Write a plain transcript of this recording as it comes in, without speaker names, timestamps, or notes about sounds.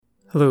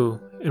Hello,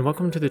 and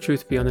welcome to the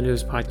Truth Beyond the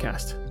News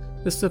podcast.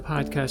 This is a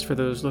podcast for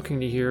those looking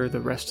to hear the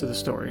rest of the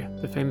story,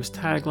 the famous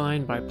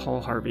tagline by Paul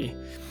Harvey.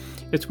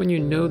 It's when you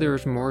know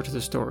there's more to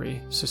the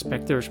story,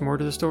 suspect there's more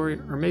to the story,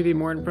 or maybe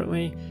more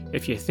importantly,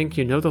 if you think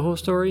you know the whole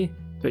story,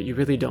 but you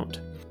really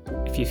don't.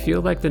 If you feel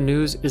like the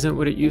news isn't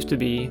what it used to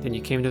be, then you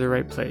came to the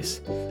right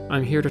place.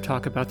 I'm here to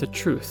talk about the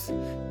truth,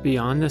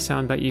 beyond the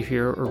soundbite you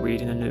hear or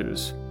read in the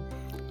news.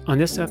 On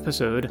this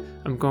episode,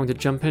 I'm going to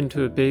jump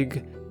into a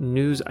big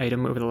news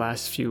item over the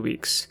last few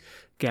weeks,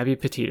 Gabby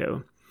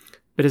Petito.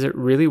 But is it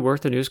really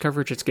worth the news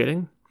coverage it's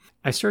getting?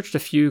 I searched a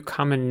few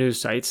common news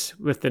sites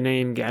with the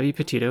name Gabby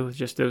Petito,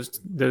 just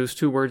those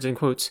two words in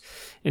quotes,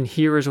 and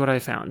here is what I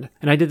found.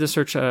 And I did the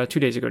search 2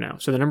 days ago now,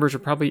 so the numbers are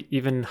probably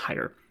even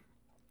higher.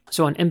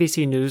 So on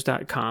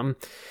NBCnews.com,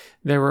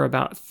 there were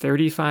about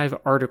 35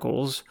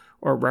 articles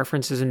or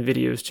references and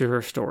videos to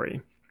her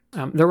story.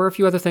 There were a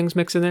few other things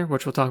mixed in there,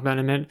 which we'll talk about in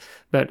a minute,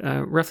 but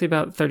roughly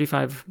about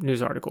 35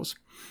 news articles.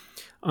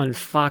 On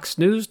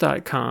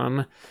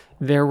FoxNews.com,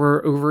 there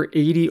were over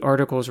 80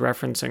 articles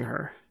referencing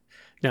her.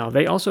 Now,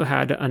 they also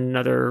had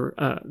another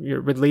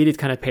related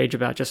kind of page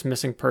about just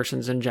missing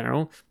persons in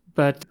general,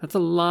 but that's a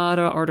lot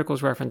of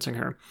articles referencing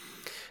her.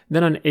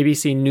 Then on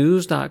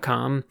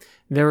ABCnews.com,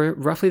 there were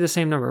roughly the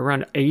same number,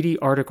 around 80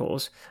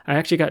 articles. I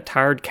actually got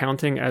tired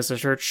counting as the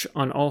search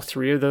on all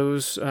three of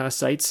those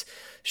sites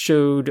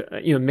showed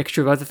a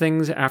mixture of other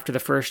things after the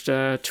first 2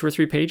 or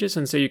 3 pages,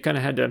 and so you kind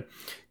of had to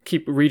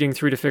keep reading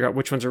through to figure out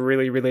which ones are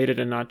really related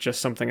and not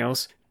just something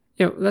else.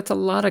 That's a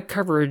lot of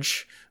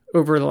coverage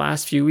over the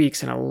last few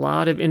weeks and a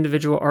lot of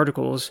individual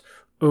articles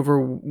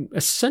over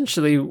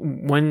essentially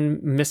one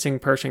missing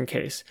person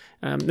case.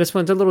 This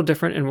one's a little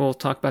different, and we'll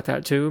talk about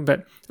that too,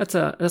 but that's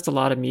a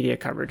lot of media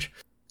coverage.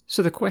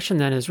 So the question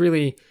then is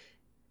really,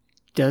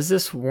 does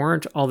this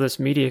warrant all this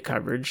media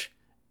coverage?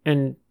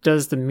 And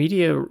does the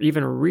media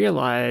even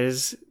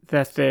realize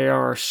that they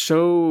are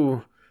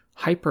so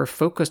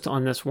hyper-focused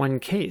on this one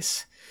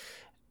case?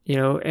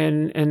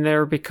 And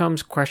there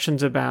becomes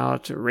questions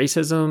about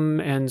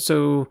racism, and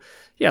so,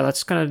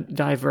 let's kind of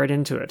dive right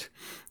into it.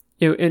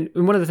 And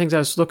one of the things I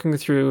was looking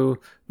through,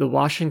 the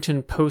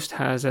Washington Post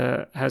has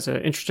an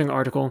interesting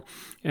article.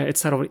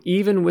 It's titled,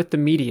 "Even with the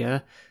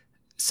Media,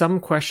 Some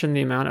Question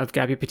the Amount of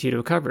Gabby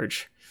Petito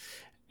Coverage."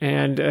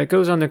 And it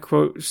goes on to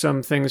quote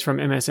some things from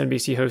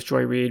MSNBC host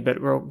Joy Reid, but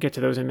we'll get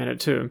to those in a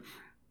minute too.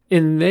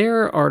 In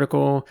their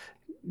article,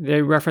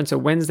 they reference a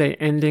Wednesday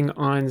ending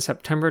on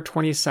September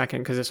 22nd,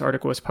 because this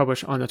article was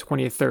published on the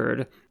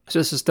 23rd. So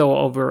this is still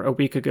over a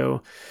week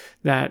ago,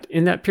 that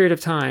in that period of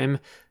time,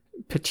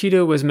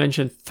 Petito was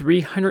mentioned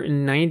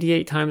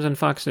 398 times on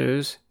Fox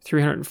News,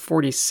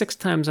 346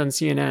 times on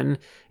CNN,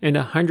 and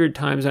 100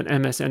 times on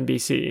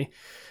MSNBC,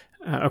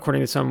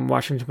 according to some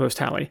Washington Post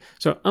tally.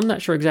 So I'm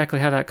not sure exactly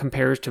how that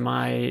compares to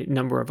my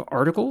number of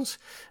articles.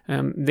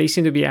 They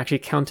seem to be actually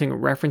counting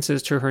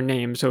references to her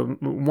name. So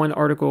one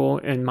article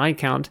in my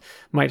count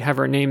might have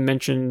her name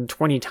mentioned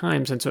 20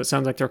 times, and so it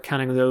sounds like they're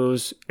counting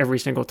those every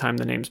single time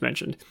the name's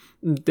mentioned.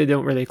 They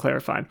don't really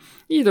clarify.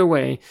 Either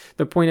way,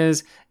 the point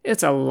is,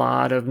 it's a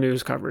lot of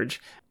news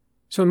coverage.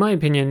 So in my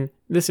opinion,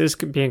 this is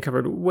being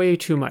covered way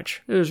too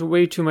much. There's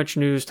way too much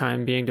news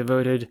time being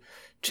devoted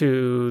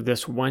to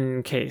this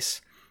one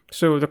case.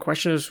 So the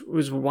question is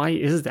why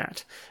is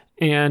that?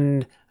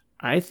 And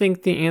I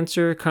think the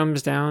answer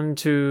comes down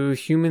to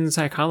human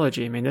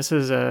psychology. I mean, this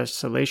is a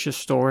salacious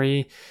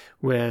story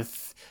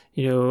with,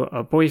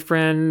 a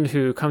boyfriend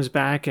who comes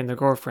back in the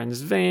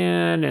girlfriend's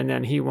van, and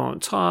then he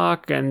won't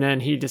talk, and then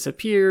he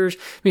disappears.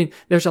 I mean,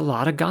 there's a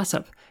lot of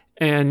gossip,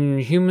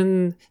 and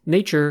human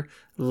nature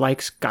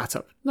likes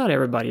gossip. Not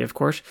everybody, of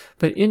course,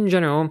 but in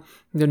general,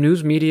 the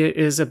news media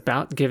is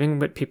about giving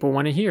what people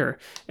want to hear.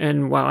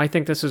 And while I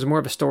think this is more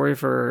of a story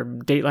for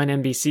Dateline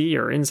NBC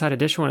or Inside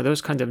Edition, one of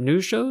those kinds of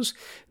news shows,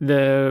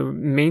 the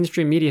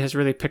mainstream media has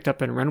really picked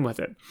up and run with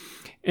it.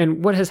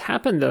 And what has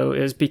happened, though,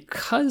 is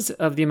because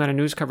of the amount of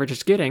news coverage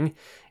it's getting,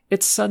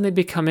 it's suddenly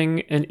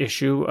becoming an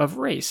issue of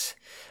race.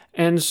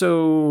 And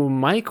so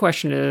my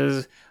question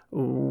is,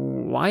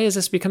 why is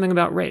this becoming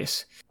about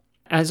race?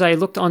 As I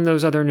looked on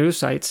those other news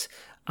sites,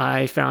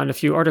 I found a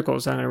few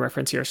articles that I'm going to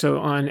reference here. So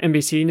on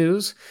NBC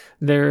News,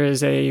 there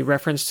is a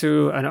reference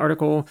to an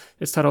article.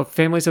 It's titled,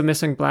 "Families of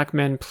Missing Black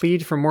Men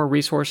Plead for More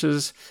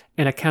Resources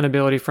and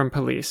Accountability from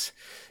Police."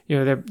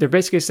 They're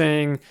basically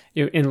saying,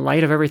 in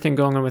light of everything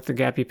going on with the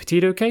Gabby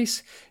Petito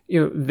case,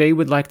 they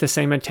would like the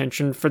same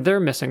attention for their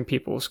missing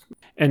peoples.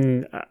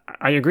 And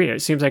I agree.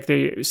 It seems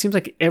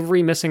like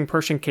every missing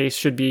person case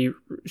should be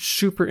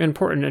super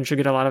important and should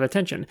get a lot of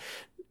attention.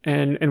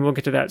 And we'll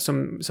get to that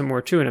some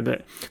more too in a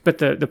bit. But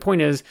the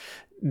point is,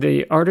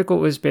 the article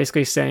was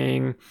basically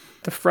saying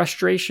the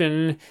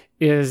frustration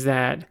is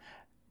that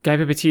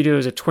Gabby Petito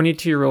is a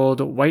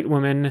 22-year-old white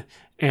woman,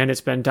 and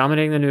it's been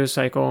dominating the news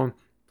cycle.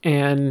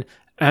 And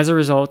as a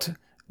result,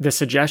 the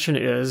suggestion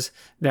is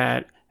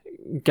that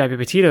Gabby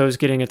Petito is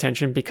getting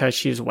attention because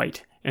she's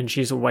white, and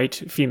she's a white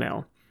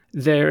female.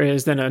 There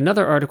is then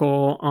another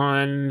article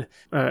on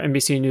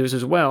NBC News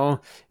as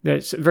well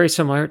that's very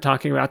similar,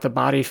 talking about the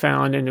body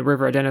found in the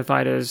river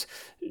identified as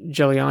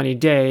Giuliani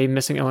Day,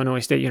 missing Illinois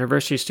State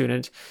University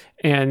student.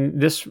 And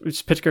this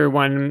particular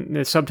one,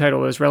 the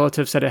subtitle is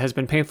 "Relatives said it has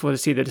been painful to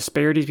see the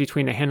disparities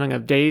between the handling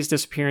of Day's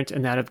disappearance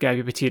and that of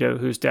Gabby Petito,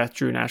 whose death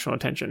drew national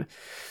attention."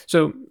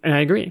 So, and I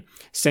agree,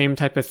 same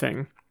type of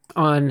thing.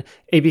 On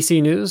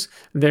ABC News,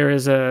 there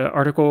is an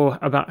article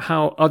about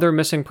how other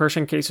missing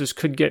person cases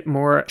could get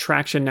more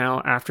traction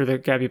now after the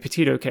Gabby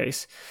Petito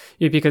case,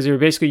 because they're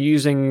basically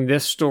using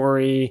this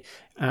story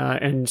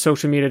and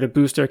social media to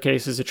boost their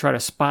cases to try to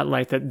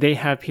spotlight that they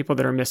have people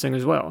that are missing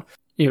as well.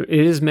 It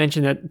is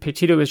mentioned that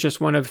Petito is just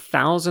one of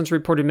thousands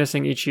reported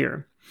missing each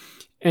year.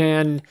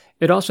 And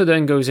it also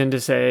then goes in to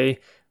say,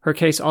 her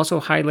case also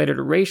highlighted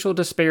racial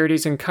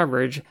disparities in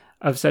coverage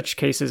of such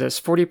cases, as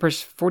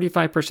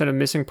 45% of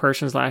missing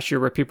persons last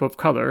year were people of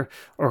color,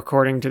 or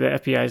according to the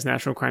FBI's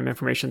National Crime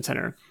Information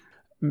Center.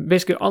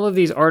 Basically, all of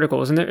these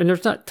articles, and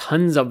there's not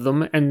tons of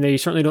them, and they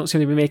certainly don't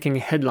seem to be making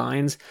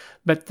headlines,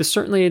 but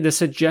certainly the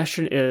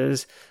suggestion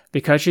is,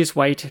 because she's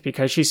white,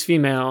 because she's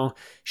female,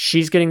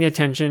 she's getting the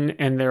attention,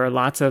 and there are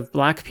lots of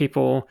black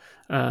people,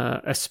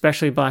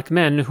 especially black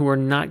men, who are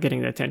not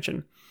getting the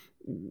attention.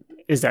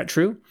 Is that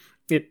true?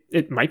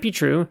 It might be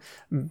true,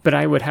 but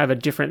I would have a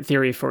different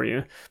theory for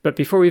you. But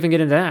before we even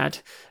get into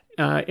that,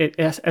 it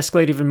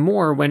escalated even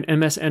more when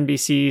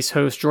MSNBC's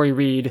host Joy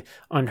Reid,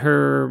 on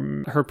her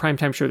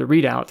primetime show, The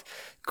Readout,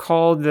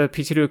 called the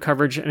Petito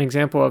coverage an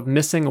example of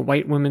missing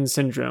white women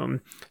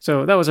syndrome.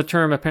 So that was a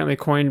term apparently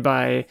coined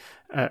by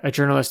a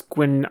journalist,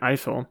 Gwen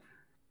Ifill.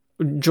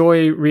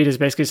 Joy Reid is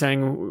basically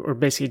saying, or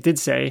basically did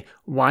say,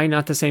 why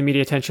not the same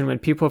media attention when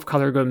people of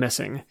color go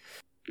missing?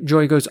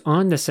 Joy goes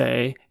on to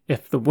say,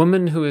 if the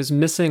woman who is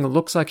missing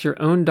looks like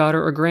your own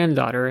daughter or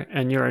granddaughter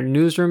and you're a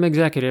newsroom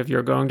executive,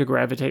 you're going to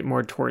gravitate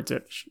more towards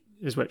it,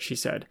 is what she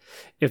said.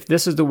 If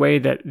this is the way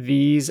that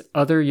these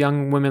other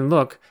young women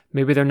look,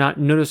 maybe they're not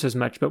noticed as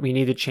much, but we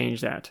need to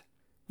change that.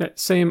 That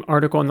same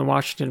article in the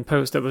Washington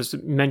Post that was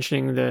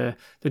mentioning the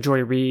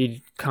Joy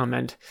Reid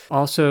comment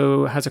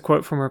also has a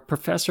quote from a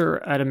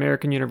professor at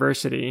American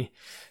University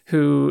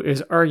who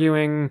is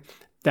arguing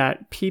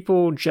that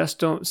people just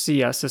don't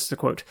see us, this is the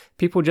quote,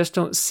 people just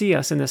don't see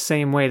us in the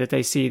same way that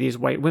they see these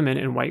white women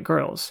and white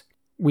girls.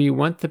 We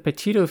want the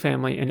Petito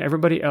family and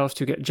everybody else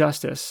to get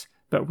justice,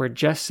 but we're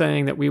just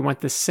saying that we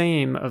want the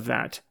same of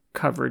that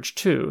coverage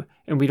too,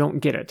 and we don't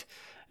get it.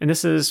 And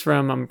this is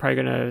from, I'm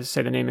probably going to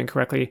say the name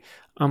incorrectly,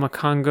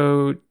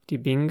 Amakongo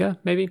Dibinga,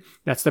 maybe?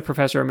 That's the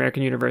professor at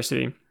American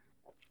University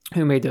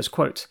who made those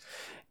quotes.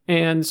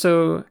 And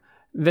so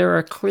there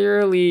are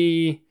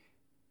clearly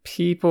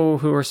people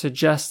who are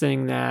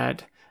suggesting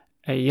that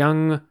a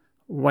young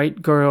white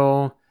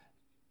girl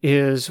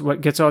is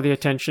what gets all the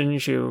attention.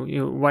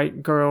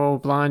 White girl,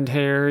 blonde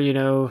hair,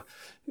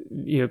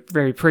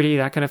 very pretty,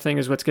 that kind of thing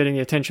is what's getting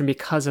the attention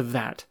because of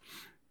that.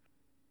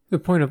 The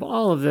point of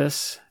all of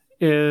this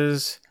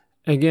is,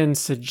 again,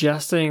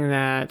 suggesting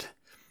that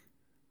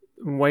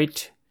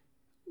white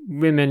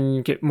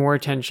women get more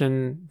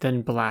attention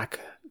than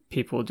black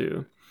people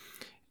do.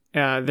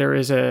 There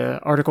is an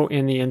article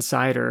in The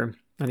Insider,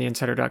 on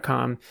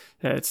theinsider.com.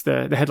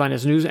 The headline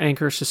is "News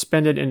Anchor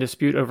Suspended in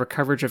Dispute Over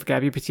Coverage of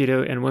Gabby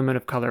Petito and Women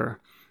of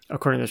Color,"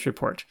 according to this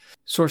report.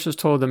 Sources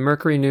told the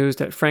Mercury News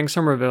that Frank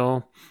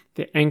Somerville,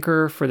 the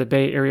anchor for the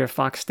Bay Area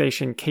Fox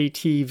station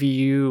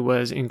KTVU,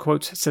 was, in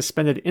quotes,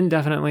 suspended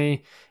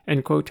indefinitely,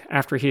 end quote,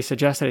 after he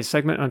suggested a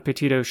segment on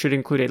Petito should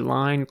include a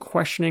line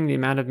questioning the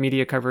amount of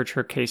media coverage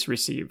her case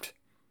received.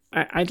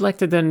 I'd like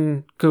to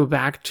then go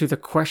back to the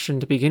question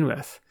to begin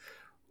with.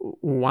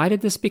 Why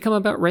did this become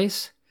about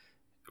race?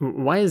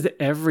 Why is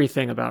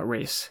everything about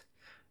race?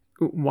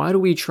 Why do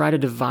we try to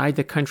divide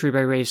the country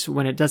by race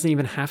when it doesn't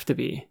even have to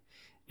be?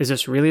 Is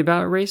this really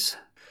about race?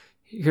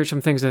 Here's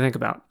some things to think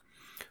about.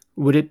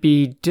 Would it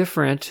be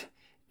different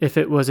if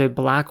it was a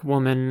black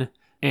woman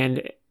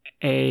and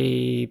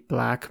a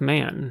black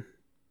man,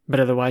 but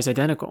otherwise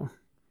identical?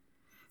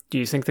 Do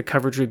you think the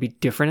coverage would be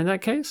different in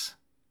that case?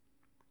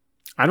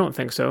 I don't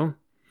think so.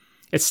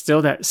 It's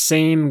still that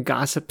same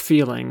gossip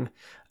feeling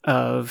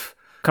of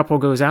couple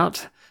goes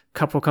out,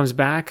 couple comes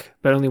back,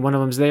 but only one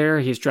of them's there.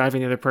 He's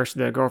driving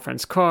the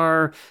girlfriend's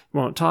car,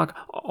 won't talk.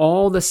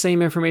 All the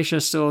same information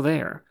is still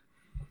there.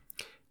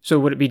 So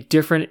would it be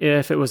different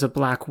if it was a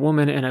black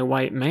woman and a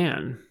white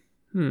man?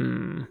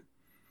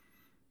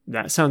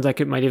 That sounds like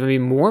it might even be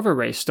more of a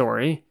race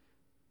story,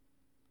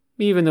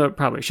 even though it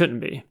probably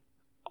shouldn't be.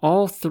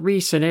 All three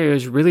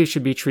scenarios really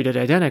should be treated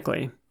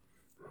identically.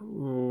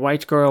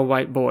 White girl,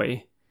 white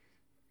boy.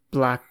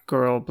 Black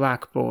girl,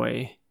 black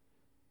boy.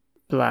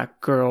 Black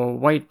girl,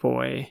 white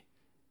boy.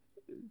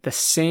 The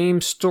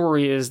same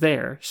story is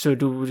there. So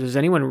does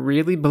anyone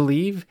really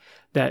believe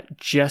that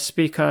just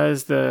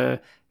because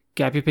the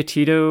Gabby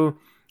Petito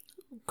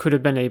could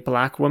have been a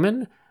black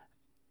woman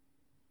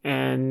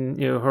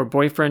and her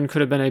boyfriend could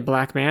have been a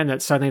black man,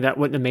 that suddenly that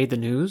wouldn't have made the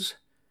news?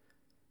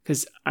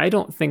 Because I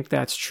don't think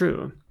that's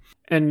true.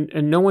 And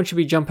no one should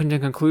be jumping to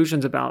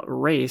conclusions about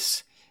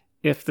race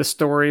if the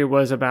story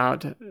was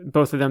about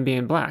both of them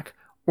being black,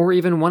 or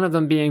even one of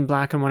them being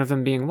black and one of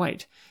them being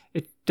white.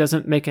 It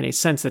doesn't make any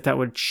sense that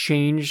would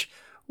change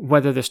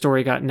whether the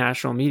story got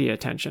national media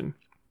attention.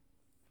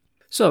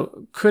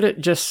 So, could it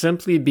just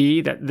simply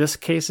be that this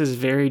case is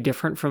very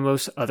different from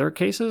most other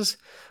cases?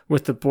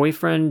 With the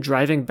boyfriend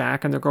driving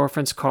back in the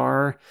girlfriend's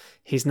car,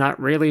 he's not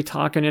really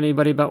talking to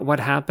anybody about what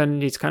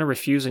happened, he's kind of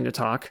refusing to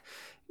talk.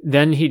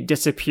 Then he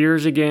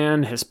disappears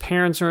again, his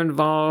parents are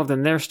involved,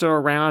 and they're still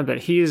around, but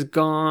he's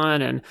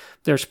gone, and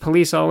there's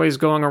police always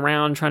going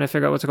around trying to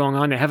figure out what's going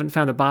on. They haven't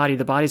found the body.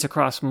 The body's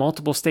across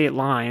multiple state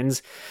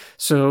lines,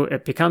 so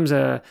it becomes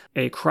a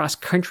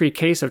cross-country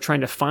case of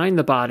trying to find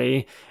the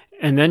body,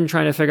 and then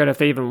trying to figure out if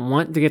they even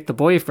want to get the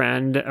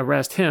boyfriend,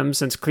 arrest him,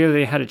 since clearly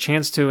they had a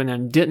chance to and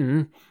then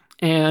didn't.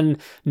 And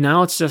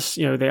now it's just,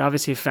 they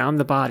obviously found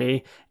the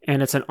body,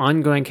 and it's an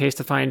ongoing case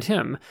to find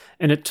him.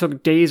 And it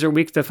took days or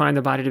weeks to find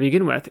the body to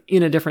begin with,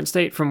 in a different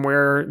state from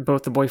where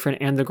both the boyfriend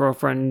and the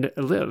girlfriend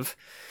live.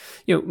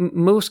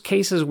 Most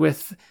cases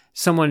with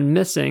someone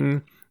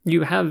missing,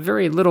 you have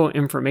very little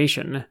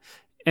information.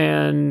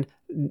 And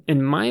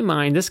in my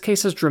mind, this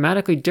case is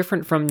dramatically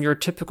different from your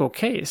typical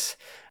case.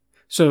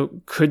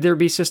 So could there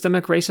be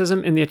systemic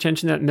racism in the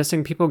attention that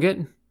missing people get?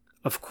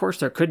 Of course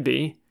there could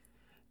be.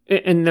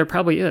 And there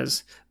probably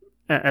is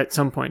at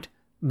some point.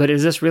 But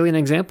is this really an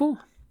example?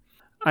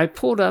 I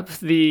pulled up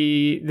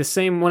the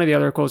same one of the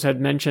articles had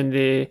mentioned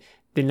the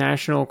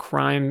National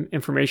Crime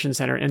Information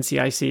Center,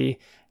 NCIC,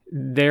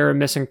 their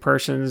missing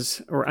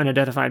persons or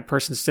unidentified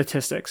persons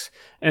statistics.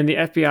 And the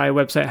FBI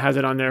website has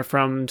it on there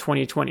from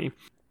 2020.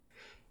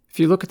 If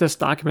you look at this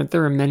document,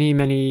 there are many,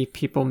 many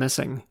people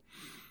missing.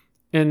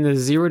 In the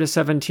 0 to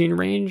 17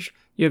 range,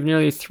 you have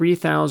nearly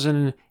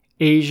 3,000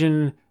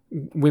 Asian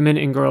women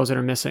and girls that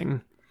are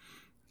missing.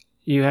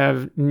 You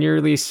have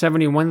nearly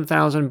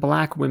 71,000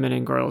 black women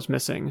and girls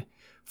missing,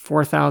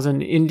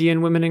 4,000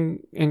 Indian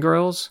women and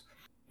girls,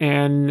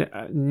 and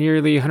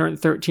nearly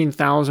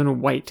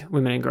 113,000 white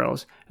women and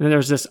girls. And then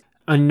there's this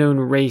unknown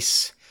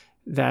race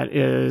that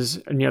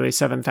is nearly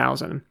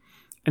 7,000.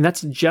 And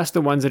that's just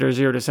the ones that are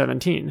 0 to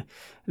 17.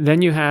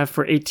 Then you have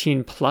for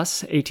 18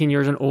 plus, 18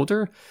 years and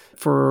older,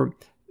 for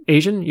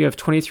Asian, you have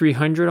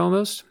 2,300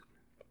 almost.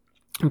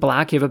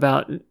 Black, you have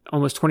about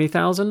almost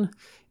 20,000.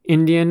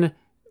 Indian,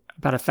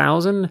 about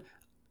 1,000,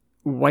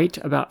 white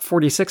about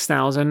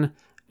 46,000,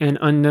 and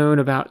unknown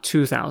about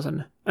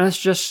 2,000. That's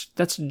just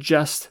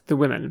the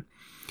women.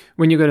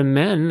 When you go to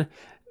men,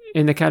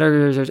 in the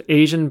categories there's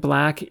Asian,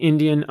 black,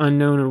 Indian,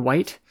 unknown, and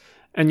white,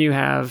 and you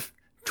have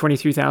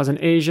 23,000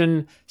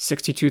 Asian,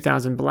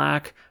 62,000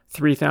 black,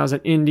 3,000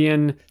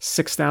 Indian,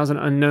 6,000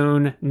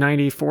 unknown,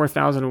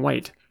 94,000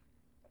 white.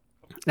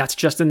 That's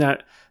just in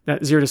that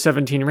 0 to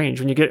 17 range.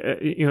 When you get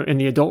in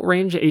the adult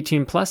range,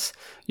 18 plus,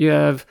 you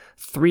have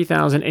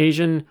 3,000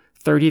 Asian,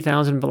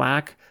 30,000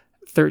 black,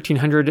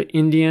 1,300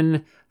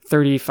 Indian,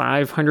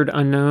 3,500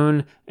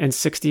 unknown, and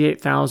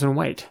 68,000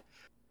 white.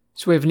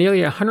 So we have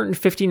nearly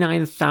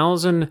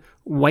 159,000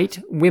 white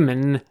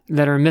women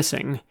that are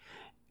missing.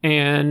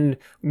 And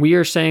we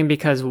are saying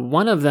because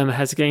one of them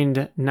has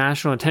gained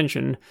national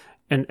attention,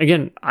 and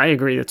again, I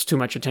agree that's too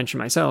much attention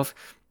myself,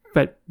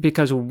 but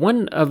because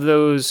one of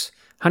those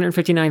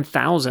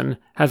 159,000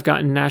 have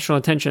gotten national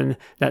attention,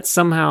 that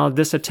somehow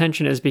this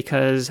attention is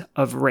because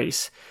of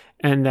race.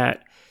 And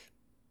that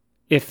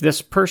if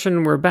this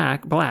person were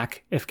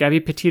black, if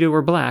Gabby Petito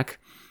were black,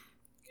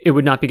 it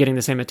would not be getting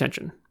the same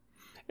attention.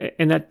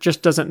 And that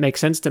just doesn't make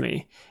sense to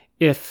me.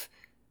 If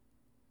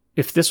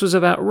this was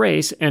about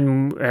race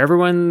and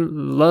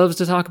everyone loves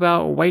to talk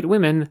about white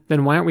women,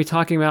 then why aren't we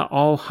talking about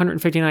all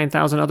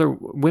 159,000 other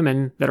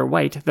women that are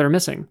white that are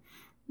missing?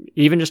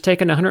 Even just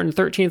taking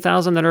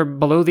 113,000 that are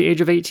below the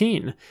age of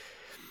 18.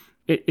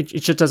 It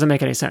just doesn't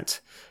make any sense.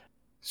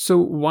 So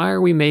why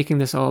are we making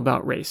this all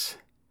about race?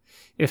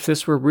 If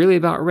this were really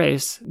about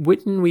race,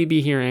 wouldn't we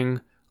be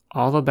hearing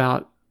all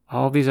about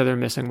all these other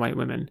missing white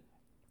women?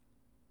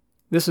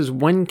 This is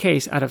one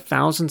case out of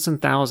thousands and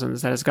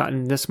thousands that has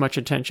gotten this much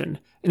attention,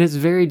 and it's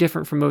very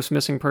different from most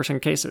missing person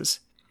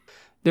cases.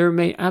 There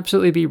may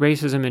absolutely be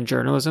racism in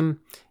journalism,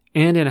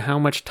 and in how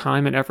much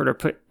time and effort are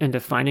put into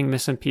finding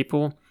missing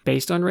people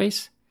based on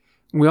race.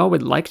 We all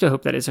would like to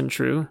hope that isn't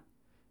true,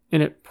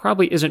 and it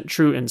probably isn't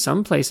true in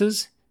some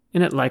places,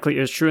 and it likely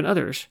is true in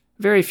others.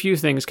 Very few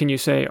things can you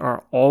say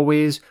are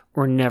always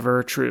or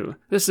never true.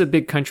 This is a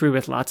big country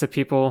with lots of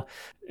people,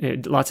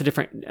 lots of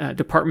different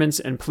departments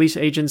and police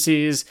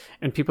agencies,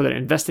 and people that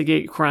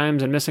investigate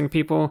crimes and missing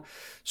people.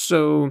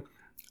 So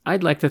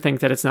I'd like to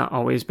think that it's not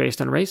always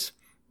based on race.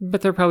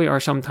 But there probably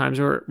are some times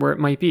where it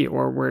might be,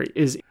 or where it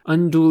is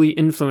unduly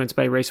influenced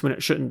by race when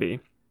it shouldn't be.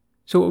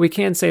 So what we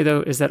can say,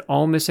 though, is that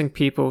all missing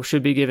people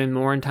should be given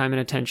more time and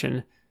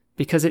attention,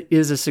 because it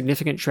is a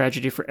significant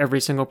tragedy for every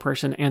single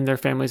person and their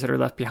families that are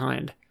left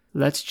behind.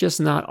 Let's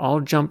just not all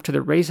jump to the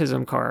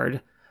racism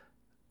card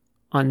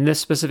on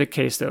this specific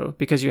case, though,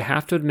 because you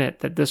have to admit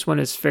that this one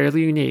is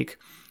fairly unique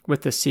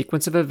with the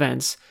sequence of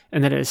events,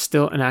 and that it is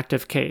still an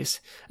active case,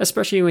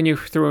 especially when you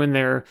throw in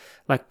there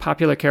like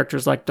popular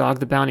characters like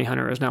Dog the Bounty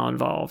Hunter is now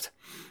involved.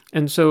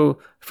 And so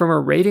from a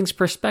ratings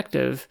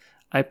perspective,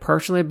 I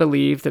personally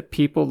believe that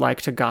people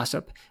like to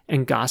gossip,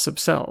 and gossip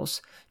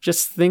sells.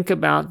 Just think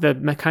about the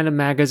kind of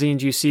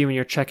magazines you see when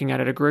you're checking out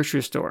at a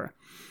grocery store.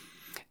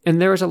 And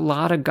there is a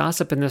lot of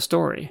gossip in this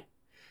story,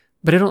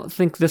 but I don't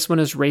think this one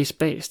is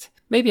race-based.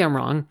 Maybe I'm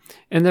wrong,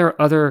 and there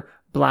are other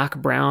Black,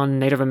 brown,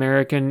 Native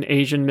American,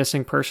 Asian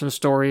missing person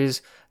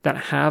stories that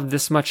have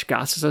this much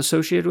gossip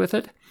associated with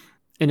it.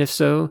 And if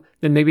so,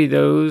 then maybe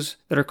those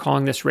that are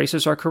calling this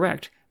racist are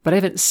correct. But I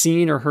haven't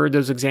seen or heard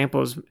those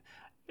examples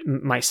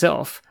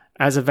myself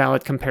as a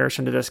valid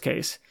comparison to this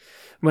case.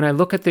 When I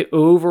look at the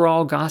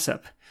overall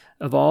gossip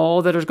of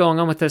all that is going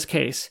on with this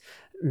case,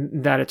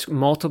 that it's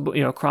multiple,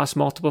 across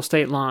multiple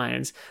state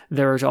lines,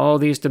 there's all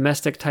these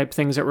domestic type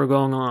things that were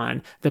going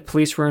on. The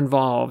police were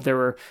involved. There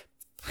were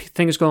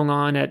things going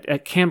on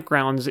at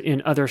campgrounds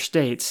in other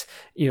states.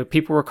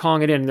 People were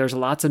calling it in. There's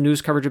lots of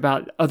news coverage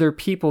about other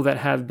people that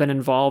have been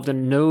involved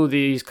and know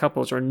these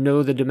couples or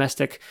know the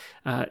domestic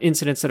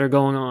incidents that are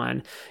going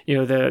on.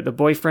 The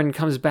boyfriend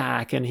comes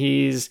back and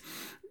he's,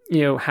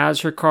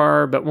 has her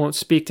car but won't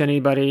speak to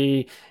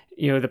anybody.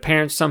 The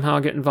parents somehow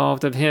get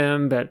involved of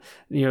him, but,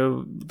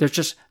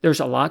 there's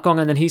a lot going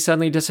on. Then he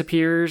suddenly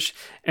disappears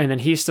and then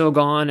he's still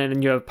gone.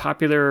 And you have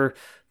popular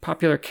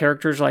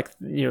characters like,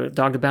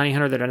 Dog the Bounty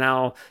Hunter that are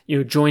now,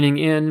 joining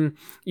in.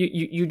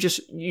 You're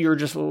just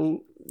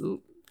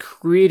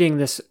creating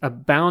this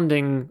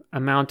abounding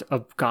amount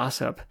of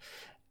gossip.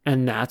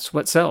 And that's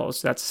what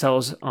sells. That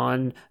sells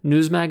on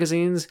news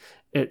magazines.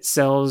 It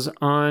sells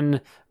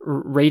on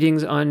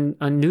ratings on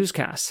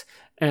newscasts.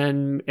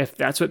 And if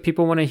that's what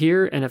people want to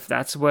hear, and if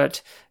that's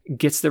what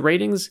gets the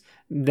ratings,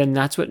 then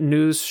that's what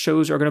news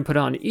shows are going to put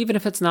on. Even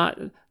if it's not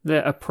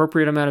the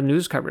appropriate amount of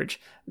news coverage,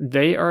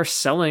 they are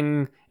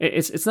selling.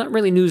 It's not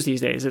really news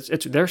these days.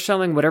 They're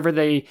selling whatever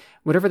they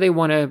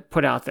want to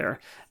put out there.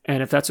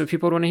 And if that's what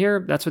people want to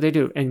hear, that's what they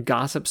do. And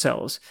gossip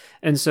sells.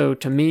 And so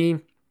to me,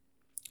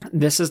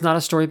 this is not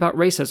a story about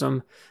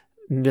racism.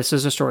 This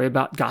is a story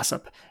about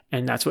gossip.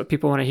 And that's what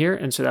people want to hear.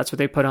 And so that's what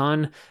they put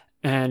on.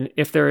 And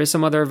if there is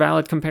some other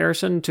valid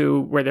comparison to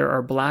where there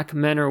are Black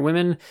men or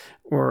women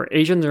or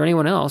Asians or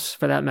anyone else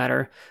for that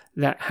matter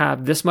that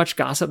have this much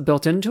gossip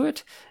built into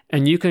it,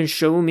 and you can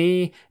show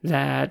me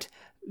that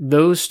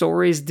those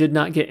stories did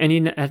not get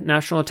any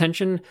national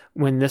attention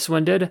when this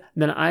one did,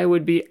 then I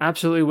would be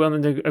absolutely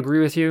willing to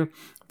agree with you.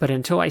 But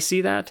until I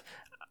see that,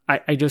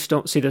 I just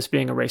don't see this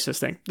being a racist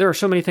thing. There are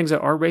so many things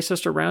that are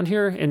racist around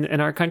here in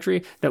our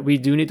country that we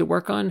do need to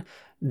work on.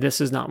 This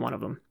is not one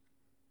of them.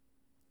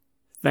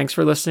 Thanks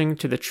for listening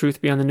to the Truth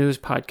Beyond the News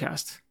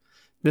podcast.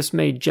 This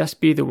may just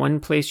be the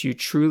one place you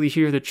truly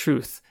hear the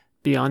truth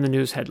beyond the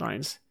news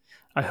headlines.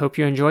 I hope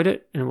you enjoyed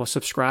it and will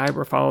subscribe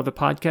or follow the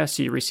podcast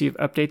so you receive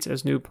updates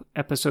as new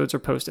episodes are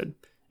posted.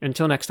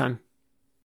 Until next time.